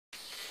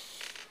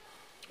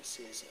This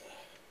is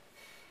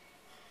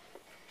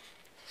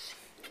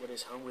What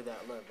Is Home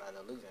Without Love by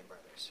the Louvin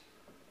Brothers.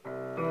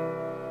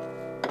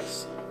 Let's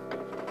see.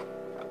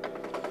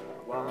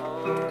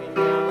 Walking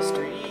down the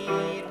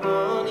street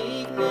one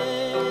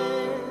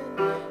evening,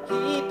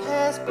 he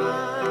passed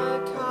by a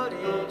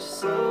cottage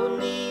so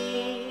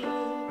neat.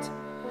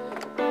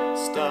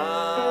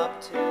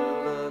 Stopped to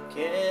look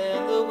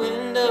in the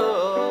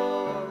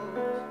window.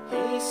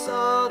 He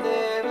saw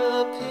there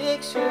a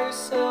picture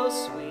so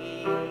sweet.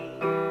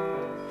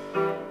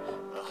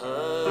 A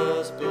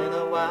husband,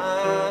 a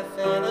wife,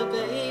 and a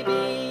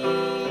baby.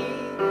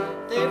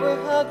 They were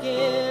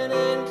hugging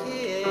and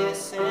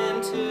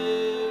kissing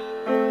too.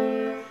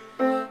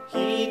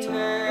 He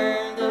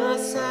turned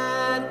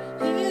aside,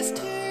 his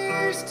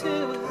tears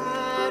to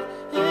hide,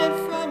 and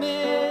from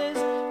his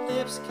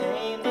lips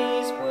came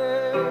these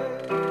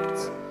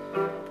words: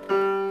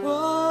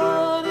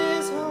 what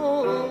is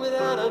home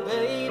without a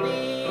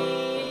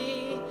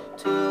baby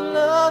to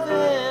love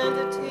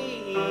and to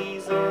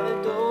tease and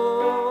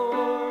adore?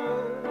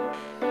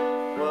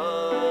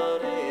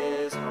 What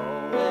is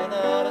home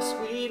without a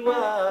sweet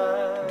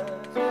wife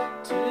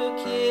to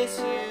kiss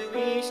you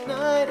each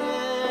night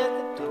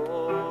at the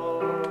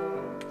door?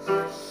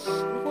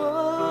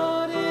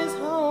 What is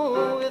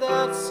home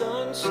without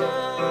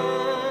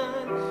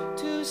sunshine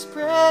to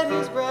spread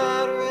his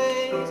bright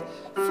rays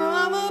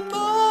from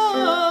above?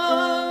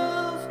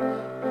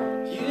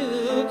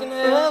 You can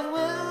have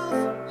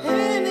wealth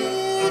and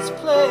its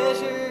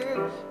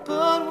pleasure,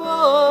 but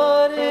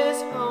what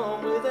is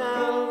home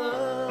without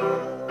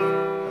love?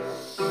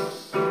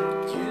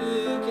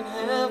 You can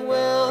have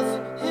wealth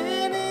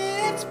and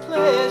its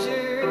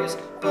pleasures,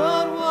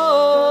 but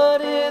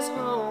what is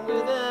home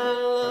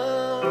without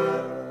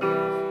love?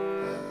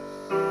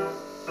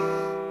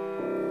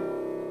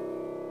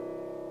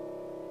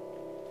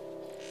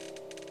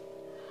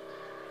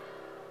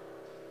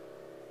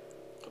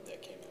 Hope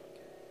that came out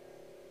okay.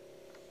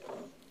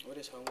 What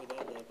Is Home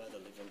Without Love by the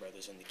Louvin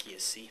Brothers in the key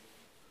of C.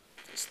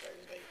 This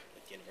Thursday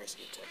at the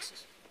University of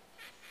Texas.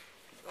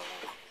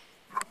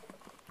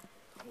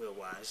 Will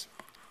Wise,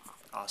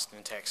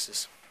 Austin,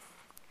 Texas,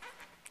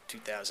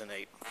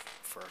 2008,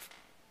 for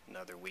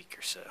another week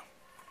or so.